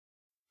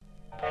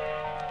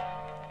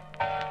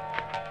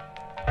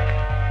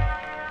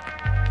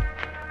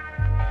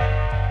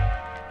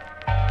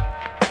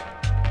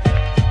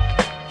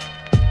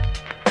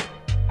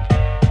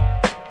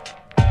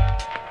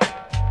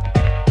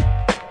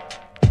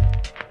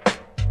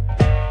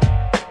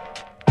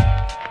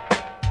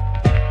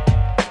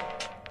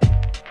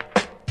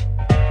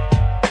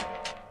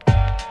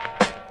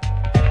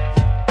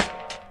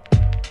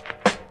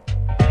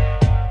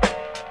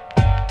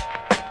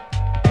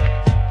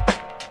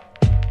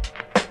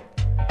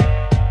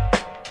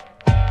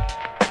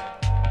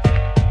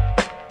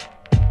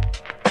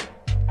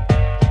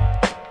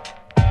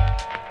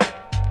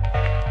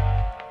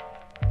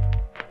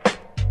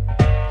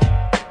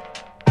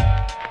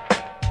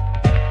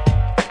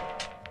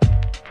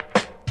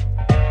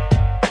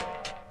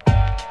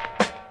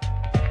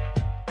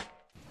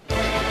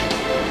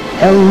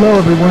Hello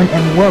everyone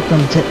and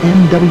welcome to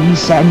MWE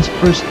Satin's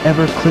first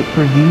ever clip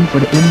review for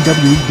the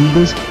MWE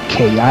Divas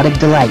Chaotic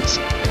Delights.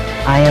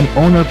 I am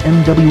owner of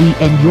MWE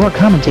and your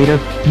commentator,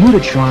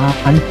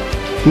 Mutatron,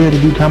 here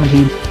to do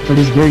commentary for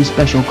this very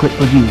special clip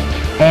review.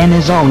 And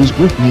as always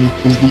with me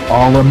is the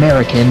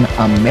all-American,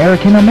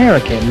 American,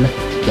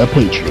 the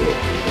Patriot.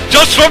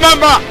 Just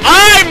remember,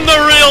 I'm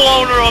the real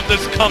owner of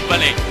this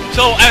company.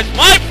 So as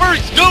my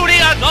first duty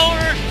as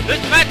owner, this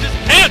match is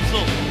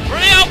canceled.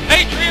 Bring out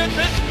Patriots,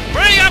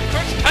 bring out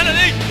Chris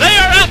Kennedy, they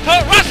are out to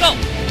wrestle!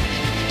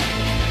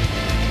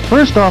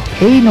 First off,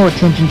 pay no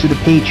attention to the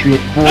Patriot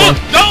for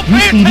don't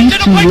pay attention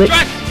to white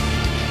dress!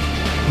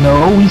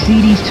 No, we see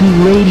these two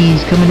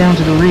ladies coming down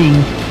to the ring,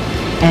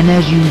 and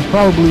as you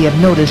probably have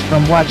noticed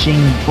from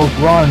watching both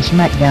Raw and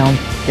SmackDown,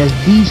 as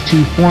these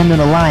two formed an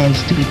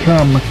alliance to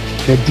become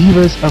the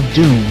Divas of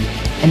Doom,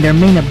 and their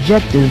main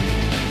objective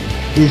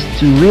is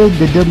to rid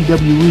the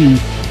WWE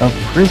of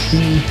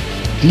prissy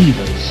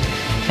divas.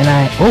 And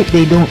I hope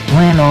they don't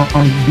plan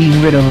on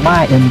being rid of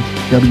my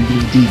MWE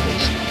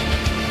Divas.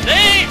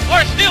 They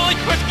are stealing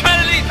Chris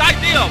Kennedy's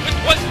idea, which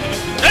was to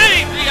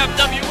save the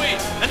MWE,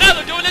 and now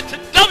they're doing it to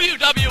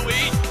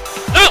WWE.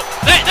 No,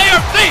 they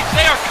are thieves.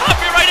 They are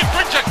copyright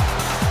infringing.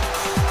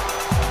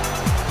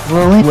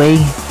 Well, anyway,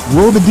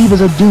 will the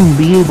Divas of Doom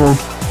be able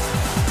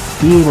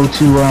to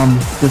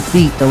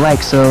defeat the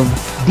likes of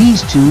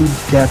these two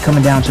that are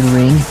coming down to the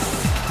ring?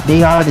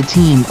 They are the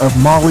team of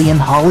Molly and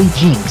Holly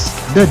Jinx,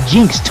 the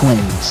Jinx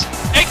twins.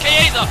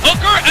 AKA the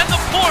hooker and the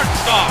porn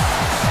star.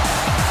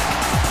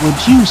 Would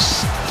you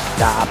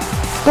stop?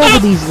 Both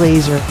of these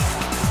ladies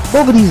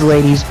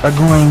are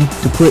going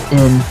to put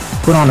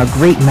on a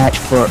great match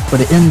for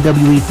the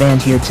MWE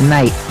fans here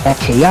tonight at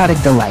Chaotic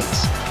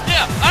Delights.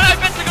 Yeah, and I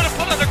bet they're going to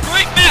put on a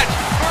great match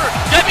for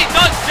Debbie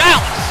Does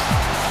Dallas.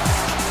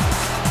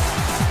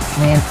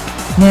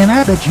 Man,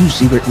 I bet you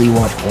secretly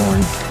watch porn.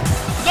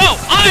 No,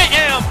 I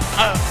am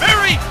a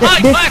very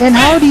high-class man.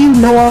 How do you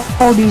know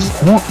all these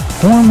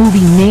porn movie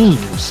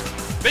names?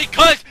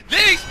 Because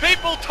these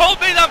people told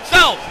me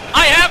themselves.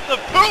 I have the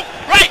proof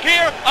right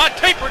here on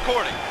tape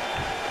recording.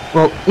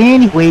 Well,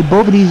 anyway,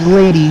 both of these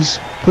ladies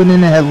putting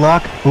in a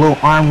headlock, a little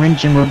arm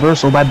wrench and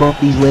reversal by both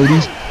these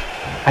ladies.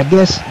 I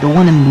guess the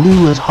one in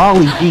blue is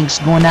Holly Jinx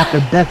going after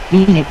Beth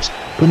Phoenix,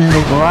 putting in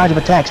a barrage of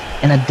attacks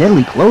and a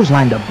deadly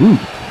clothesline to boot.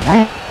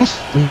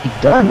 Nicely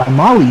done by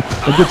Molly,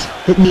 but gets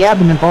hit in the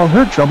abdomen for all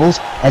her troubles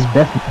as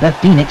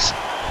Beth Phoenix.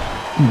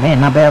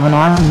 Man, not bad of an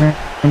arm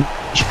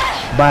wrench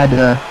by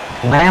the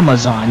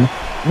Amazon.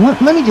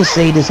 Let me just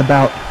say this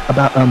about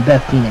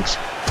Beth Phoenix.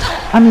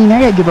 I mean,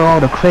 I gotta give her all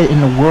the credit in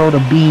the world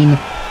of being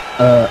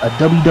a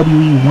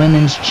WWE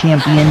Women's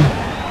Champion,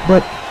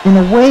 but in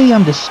a way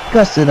I'm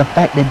disgusted at the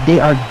fact that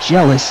they are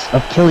jealous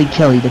of Kelly,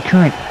 the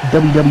current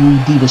WWE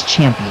Divas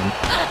Champion,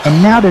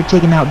 and now they're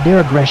taking out their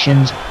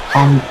aggressions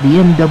on the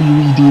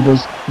MWE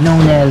Divas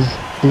known as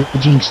the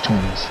Jinx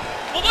twins.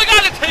 Well, they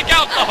gotta take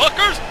out the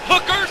hookers.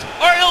 Hookers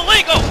are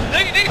illegal.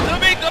 They need to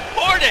be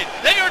deported.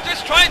 They are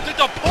just trying to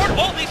deport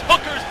all these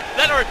hookers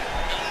that are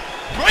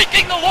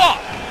breaking the law.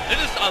 It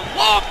is a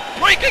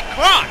law-breaking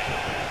crime.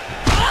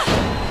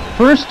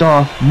 First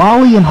off,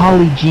 Molly and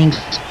Holly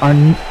Jinx are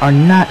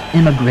not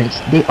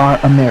immigrants. They are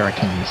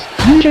Americans.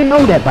 You should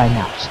know that by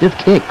now. Stiff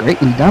kick,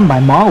 greatly done by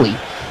Molly.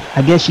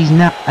 I guess she's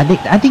not. I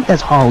think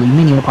that's Holly.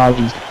 Many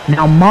apologies.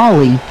 Now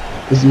Molly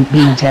is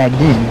being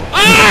tagged in.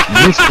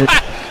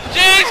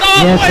 She's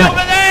all the way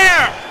over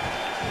there.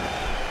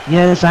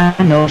 Yes, I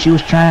know. She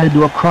was trying to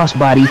do a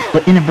crossbody,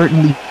 but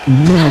inadvertently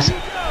missed.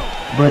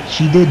 But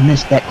she did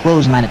miss that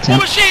clothesline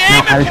attempt. What was she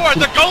aiming for?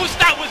 The ghost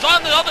that was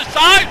on the other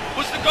side?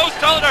 Was the ghost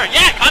telling her,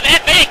 yeah, come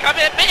at me, come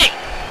at me?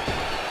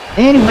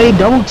 Anyway,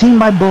 double team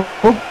by both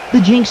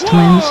the Jinx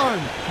twins.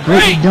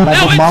 Greatly done by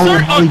both Molly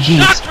and Holly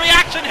Jinx. Shocked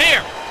reaction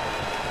here.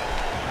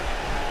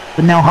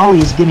 But now Holly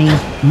is giving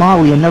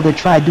Molly another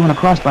try doing a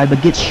crossbody,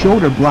 but gets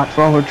shoulder blocked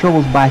for all her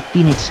troubles by Beth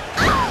Phoenix.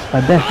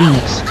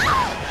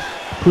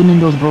 Putting in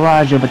those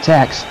barrage of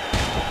attacks.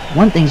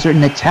 One thing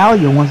certain,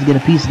 Natalia wants to get a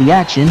piece of the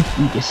action.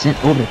 He gets sent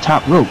over the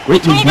top rope.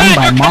 Greatly done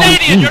by Molly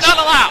Jinx. You're not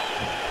allowed.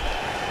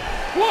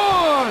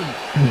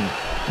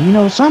 You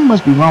know, something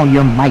must be wrong with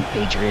your mic,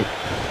 Patriot.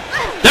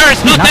 There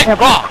is nothing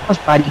wrong.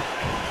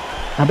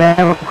 Not bad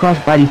of a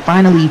crossbody.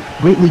 Finally,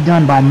 greatly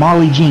done by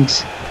Molly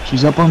Jinx.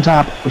 She's up on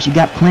top, but she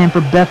got planned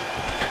for Beth.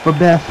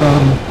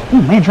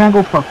 Ooh, man, trying to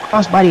go for a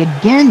crossbody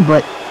again,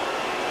 but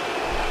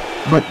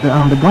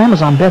the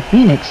Glamazon Beth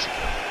Phoenix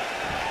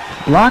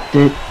blocked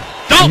it.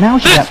 Don't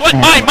mess with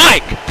my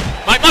mic!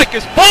 My mic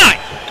is fine!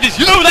 It is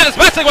you that is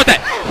messing with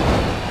it!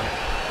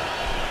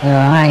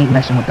 I ain't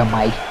messing with the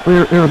mic.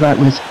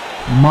 Regardless,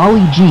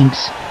 Molly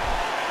Jinx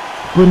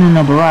putting in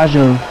a barrage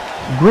of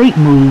great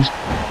moves.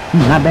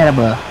 Not bad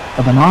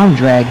of an arm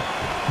drag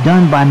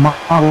done by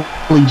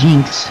Molly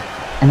Jinx.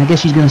 And I guess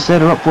she's going to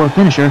set her up for a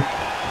finisher.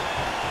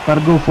 About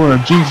to go for a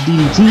Jinx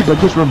DDT, but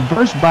gets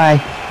reversed by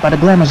the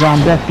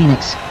Glamazon Beth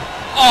Phoenix.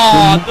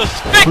 Oh, the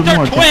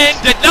Spectre twin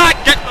did not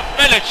get the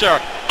finisher!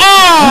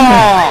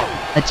 Oh!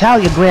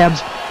 Natalia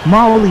grabs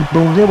Molly,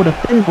 but was able to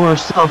fend for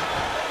herself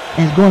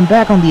and is going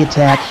back on the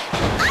attack,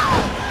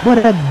 but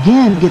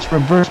again gets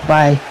reversed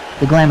by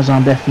the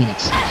Glamazon Beth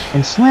Phoenix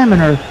and slamming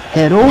her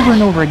head over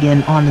and over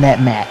again onto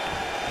that mat.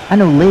 I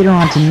know later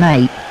on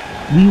tonight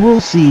we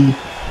will see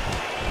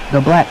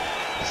Black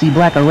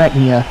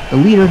Arachnia, the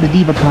leader of the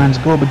DivaCons,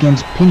 go up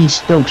against Penny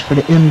Stokes for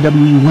the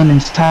MWE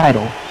Women's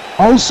title.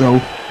 Also,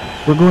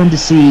 we're going to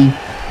see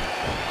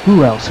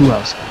who else?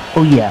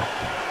 Oh yeah,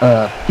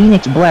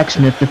 Phoenix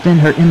Blacksmith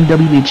defend her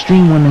MWE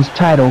Extreme Women's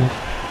title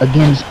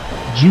against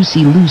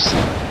Juicy Lucy.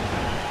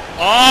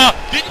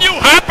 Didn't you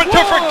happen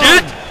to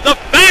forget the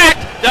fact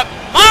that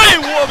my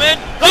woman,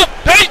 the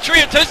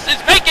Patriotess,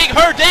 is making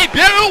her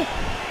debut?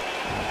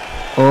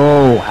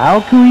 Oh, how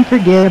can we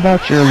forget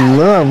about your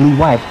lovely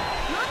wife?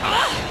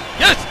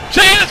 Yes,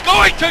 she is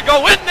going to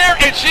go in there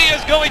and she is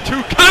going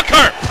to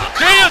conquer.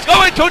 She is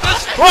going to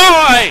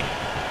destroy.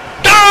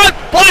 God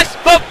bless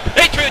the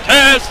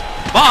Patriotess,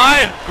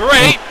 my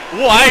great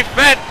wife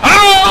and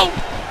home.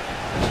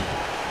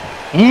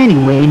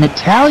 Anyway,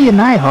 Natalya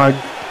Neidhart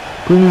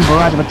putting in a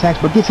barrage of attacks,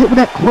 but gets hit with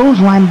that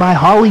clothesline by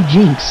Holly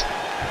Jinx.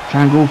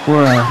 Trying to go for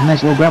a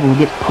nice little grapple,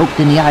 get poked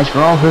in the eyes for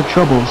all her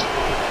troubles.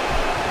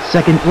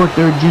 Second or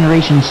third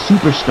generation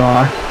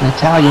superstar,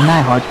 Natalya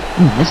Neidhart.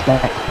 Missed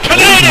that.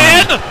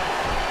 Canadian!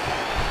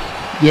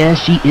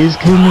 Yes, she is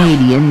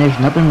Canadian. There's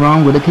nothing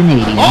wrong with a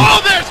Canadian. Oh,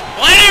 there's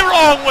plenty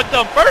wrong with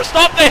them. First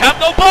off, they have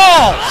no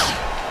balls.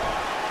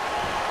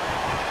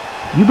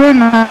 You better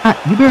not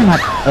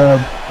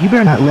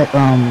let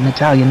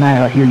Natalya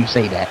Neidhart hear you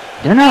say that.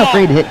 They're not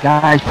afraid to hit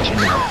guys, but you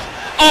know.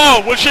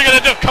 Oh, what's she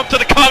gonna do? Come to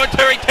the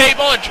commentary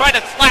table and try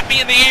to slap me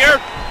in the ear?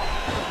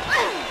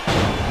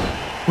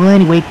 Well,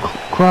 anyway,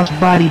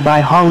 crossbody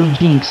by Holly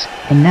Jinx,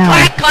 and now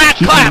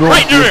she's going to go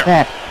right on the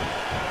attack.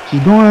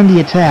 She's going on the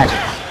attack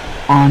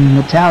on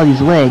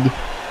Natalya's leg,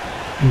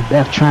 and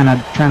Beth trying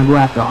to go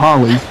after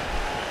Holly.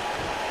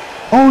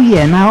 Oh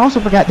yeah, and I also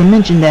forgot to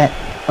mention that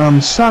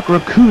Sakura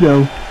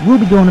Kudo will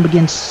be going up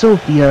against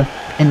Sophia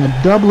in the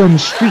Dublin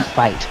street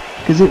fight,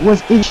 because it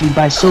was issued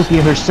by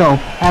Sophia herself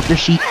after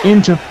she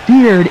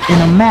interfered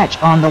in a match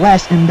on the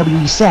last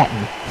MWE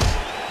Saturn.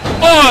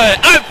 Oi,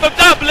 I'm from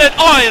Dublin,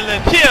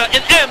 Ireland, here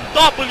in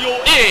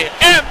MWE,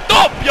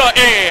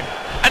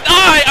 and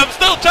I am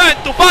still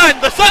trying to find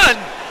the sun,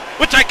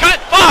 which I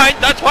can't find,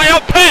 that's why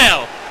I'm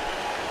pale.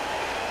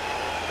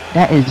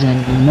 That is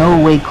in no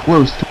way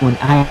close to an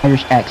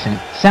Irish accent.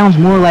 Sounds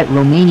more like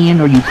Romanian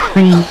or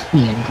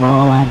Ukrainian for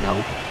all I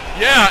know.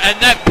 Yeah, and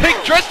that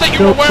pink dress that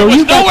you were wearing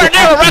was nowhere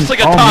near a wrestling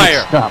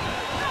attire.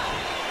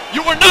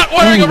 You were not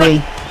wearing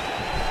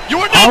You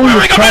were not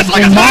wearing a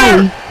wrestling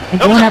attire. And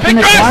going after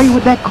Natalya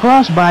with that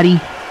crossbody.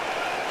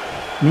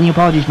 Many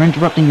apologies for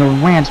interrupting your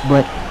rants,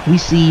 but we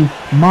see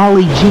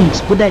Molly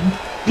Jinx with that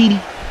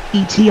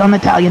DDT on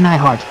Natalya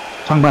Neidhart.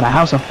 Talking about a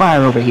house of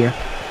fire over here.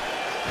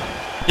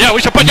 Yeah,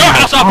 we should put your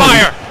house on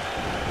fire.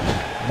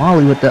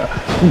 Molly with the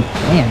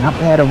man, not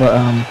bad of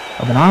an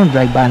arm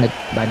drag by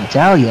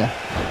Natalya.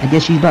 I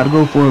guess she's about to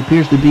go for what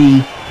appears to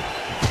be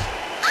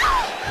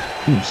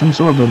some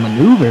sort of a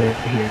maneuver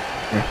here.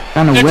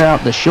 Trying to wear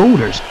out the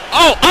shoulders.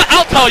 Oh,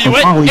 I'll tell you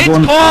it.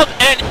 It's called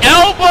an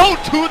elbow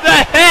to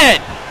the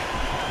head.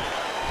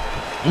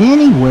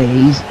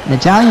 Anyways,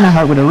 Natalya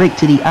Neidhart with a rake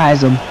to the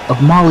eyes of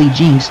Molly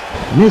Jinx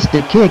missed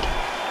the kick,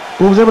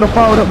 but was able to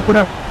follow it up with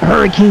a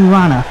Hurricane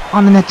Rana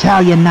on the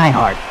Natalya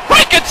Neidhart.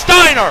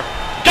 Frankensteiner!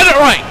 Get it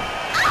right!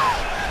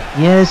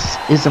 Yes,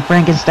 it's a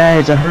Frankenstein,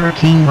 it's a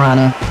Hurricane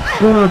Rana.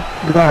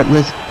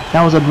 Regardless,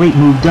 that was a great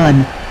move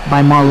done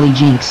by Molly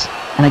Jinx.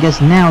 And I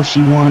guess now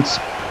she wants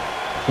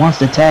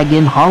to tag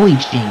in Holly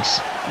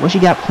Jinx. What she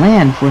got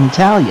planned for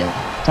Natalya?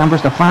 Time for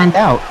us to find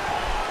out.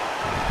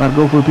 About to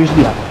go for what appears to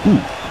be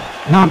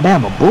not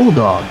bad of a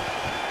bulldog.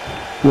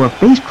 Or a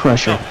face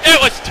crusher. It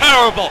was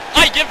terrible!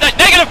 I give that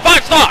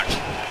 -5 stars!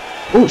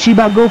 Oh, she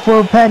about to go for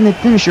a patented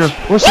finisher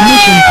or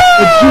submission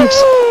with Jinx.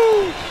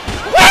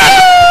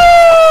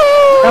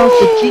 That was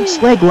the Jinx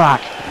leg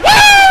lock. Woo!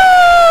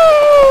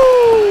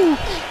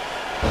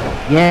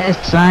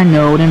 Yes, I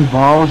know it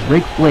involves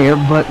Ric Flair,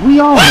 but we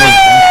all know that.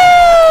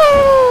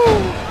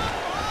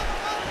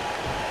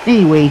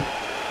 Anyway,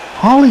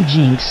 Holly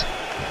Jinx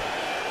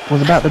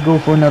was about to go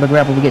for another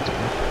grapple to get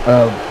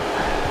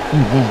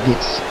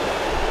gets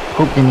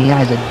poked in the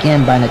eyes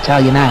again by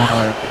Natalya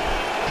Neidhart.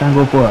 Trying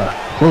to go for a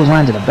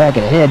clothesline to the back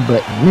of the head,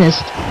 but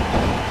missed.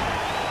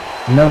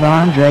 Another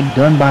arm drag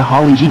done by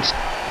Holly Jinx.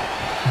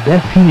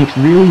 Beth Phoenix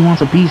really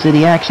wants a piece of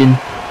the action,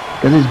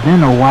 because it's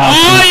been a while.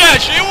 Oh yeah,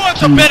 she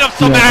wants a bit of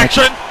some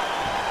action.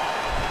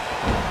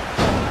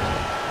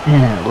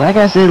 Yeah, like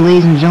I said,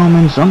 ladies and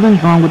gentlemen,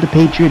 something's wrong with the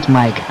Patriots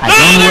mic. I don't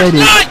know what it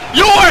is. Not!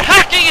 You are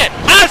hacking it!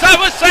 As I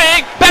was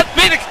saying, Beth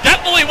Phoenix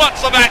definitely wants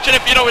some action,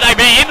 if you know what I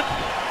mean.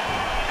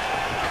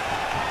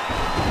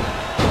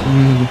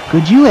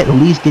 Could you at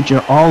least get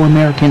your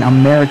all-American,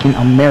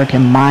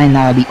 American mind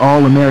out of the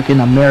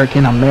all-American,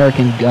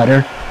 American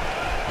gutter?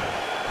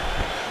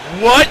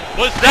 What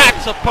was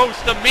that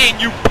supposed to mean,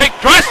 you pink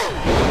dress?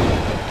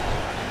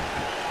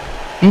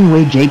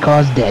 Anyway, J.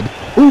 Caw's dead.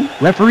 Ooh,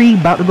 referee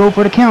about to go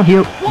for the count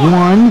here.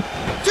 1,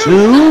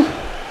 2.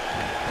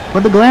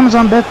 but the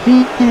Glamazon Beth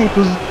Phoenix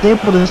was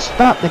able to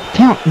stop the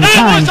count in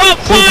time,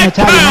 saving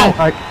Natalia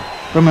Neidhart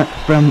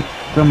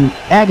from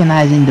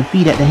agonizing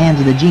defeat at the hands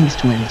of the Jinx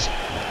twins.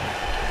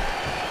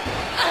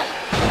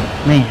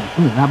 Man,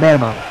 ooh, not bad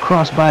of a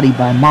crossbody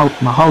by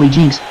Holly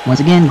Jinx. Once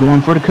again,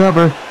 going for the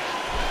cover.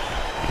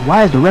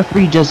 Why is the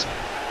referee just...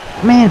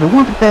 Man, if it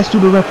weren't for that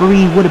stupid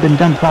referee, it would have been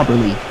done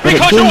properly. But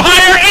because you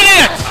hire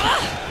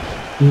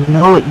idiots!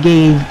 No, it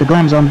gave the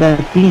Glamazon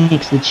Beth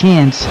Phoenix the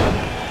chance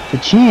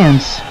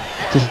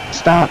to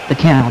stop the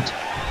count.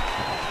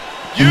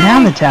 You and now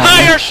Natalia,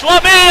 hire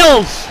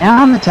schlubils!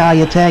 Now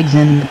Natalia tags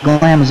in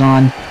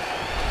Glamazon.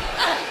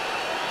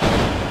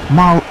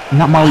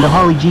 Not Molly, the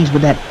Holly Jinx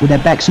with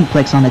that back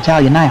suplex on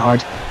Natalia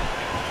Neidhart.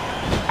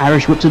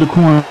 Irish whip to the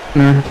corner.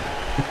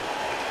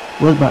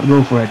 Was about to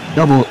go for a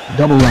double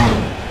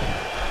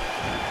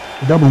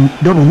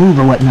move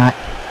or whatnot.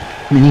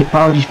 I mean,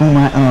 apologies for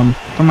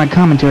my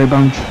commentary, but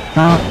I'm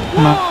trying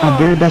my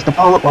very best to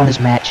follow up on this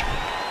match.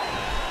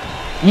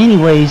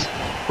 Anyways,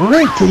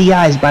 right to the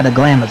eyes by the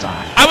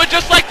Glamazon. I would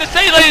just like to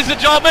say, ladies and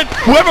gentlemen,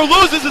 whoever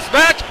loses this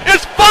match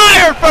is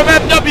fired from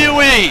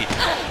MWE!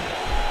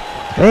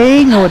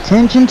 Pay no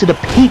attention to the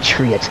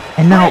Patriots.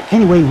 And now,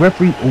 anyway,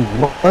 referee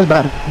was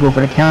about to go for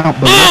the count,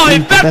 but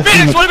if Beth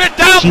Phoenix would have been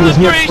down for the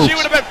 3, she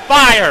would have been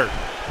fired!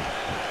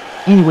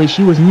 Anyway,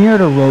 she was near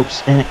the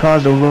ropes, and it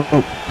caused a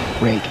rope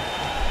break.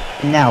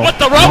 And now, what,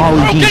 the rope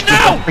broken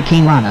now?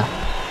 Hurricane Rana.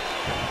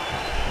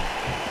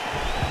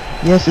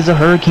 Yes, it's a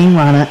Hurricane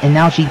Rana, and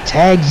now she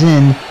tags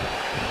in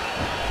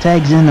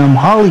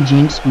Holly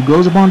Jinx, who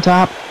goes up on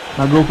top.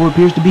 I'll go for what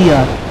appears to be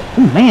a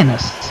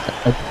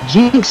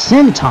Jinx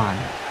senton.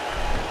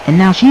 And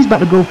now she's about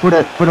to go for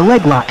the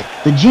leg lock.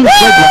 The Jinx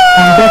leg lock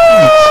on Beth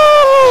Phoenix.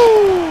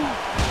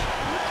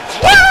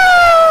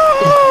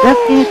 Is Beth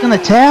Phoenix gonna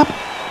tap?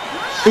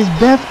 Is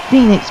Beth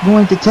Phoenix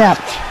going to tap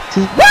to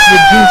the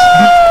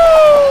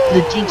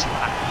Jinx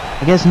lock?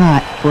 I guess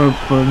not. For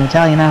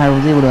Natalia Neidhart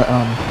was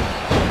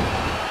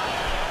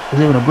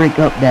able to break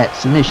up that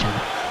submission.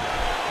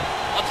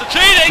 Lots of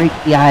cheating.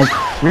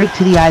 Break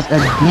to the eyes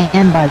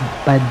again by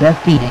Beth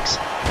Phoenix.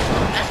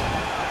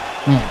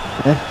 Man,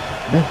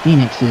 Beth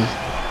Phoenix is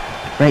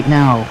right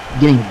now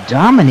getting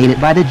dominated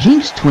by the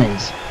Jinx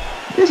twins.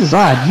 This is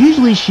odd.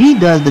 Usually she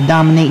does the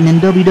dominating in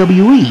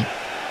WWE.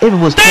 If it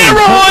was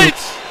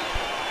steroids!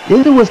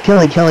 If it was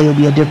Kelly, it would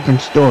be a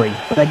different story.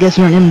 But I guess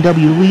here in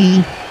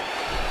MWE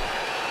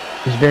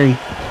is very...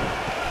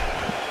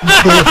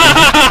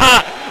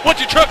 Would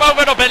you trip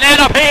over the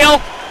banana peel?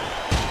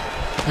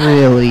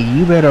 Really?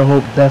 You better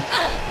hope Beth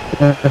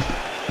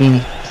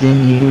Phoenix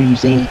didn't hear you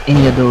saying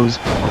any of those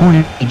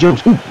corny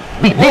jokes. Ooh,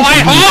 man, well,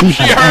 I hope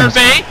she heard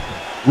me!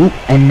 Ooh,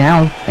 and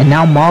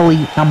now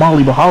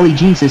Molly, but Holly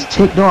Jinx is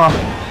ticked off.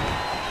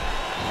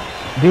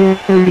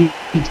 Very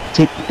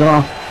ticked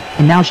off.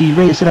 And now she's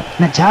ready to set up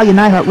Natalia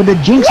Neidhart with the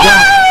Jinx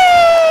lock.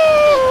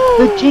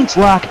 The Jinx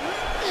lock.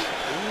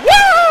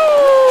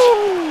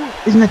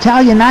 Is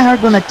Natalia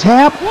Neidhart gonna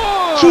tap?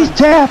 She's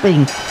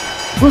tapping.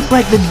 Looks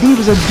like the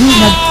Divas are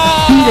doing a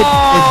defeated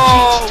the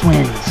Jinx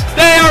twins.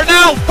 They are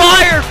now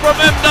fired from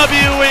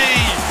MWE.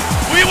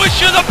 We wish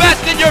you the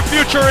best in your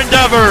future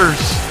endeavors.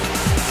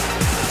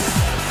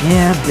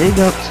 Yeah, big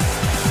ups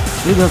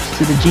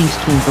to the Jinx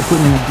twins for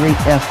putting in a great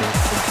effort.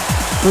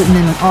 Putting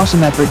in an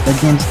awesome effort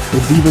against the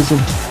Divas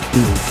of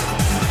Doom.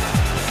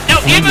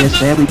 And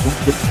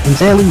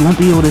sadly, we won't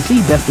be able to see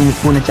Beth Phoenix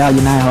for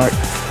Natalia Neidhart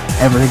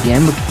ever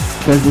again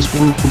because this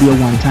will be a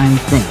one-time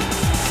thing.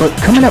 But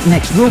coming up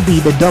next will be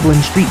the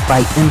Dublin street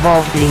fight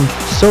involving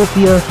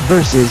Sophia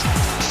versus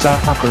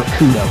Soccer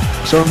Kudo.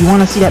 So if you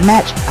want to see that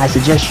match, I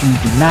suggest you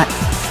do not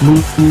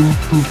move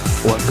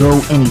or go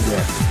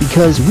anywhere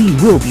because we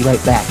will be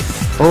right back.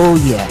 Oh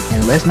yeah,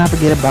 and let's not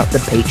forget about the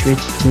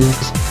Patriots'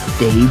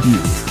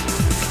 debut.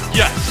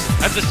 Yes,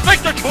 and the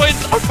Spectre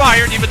twins are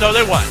fired even though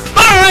they won.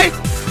 Bye!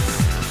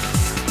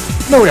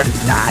 No, they're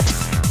not.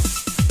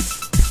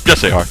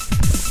 Yes, they are.